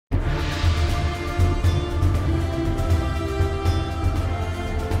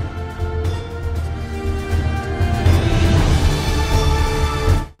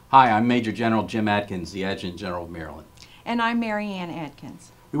Hi, I'm Major General Jim Adkins, the Adjutant General of Maryland. And I'm Anne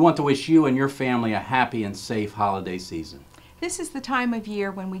Adkins. We want to wish you and your family a happy and safe holiday season. This is the time of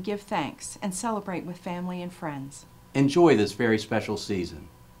year when we give thanks and celebrate with family and friends. Enjoy this very special season.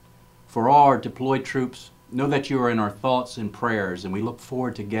 For all our deployed troops, know that you are in our thoughts and prayers, and we look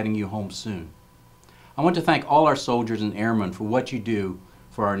forward to getting you home soon. I want to thank all our soldiers and airmen for what you do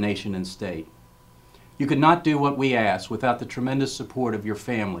for our nation and state. You could not do what we ask without the tremendous support of your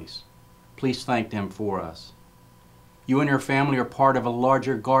families. Please thank them for us. You and your family are part of a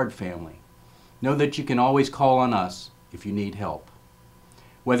larger Guard family. Know that you can always call on us if you need help.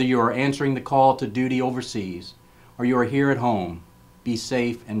 Whether you are answering the call to duty overseas or you are here at home, be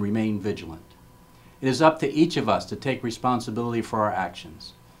safe and remain vigilant. It is up to each of us to take responsibility for our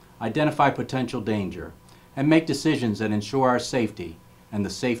actions, identify potential danger, and make decisions that ensure our safety and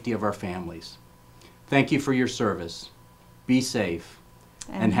the safety of our families. Thank you for your service. Be safe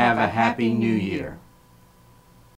and have a happy new year.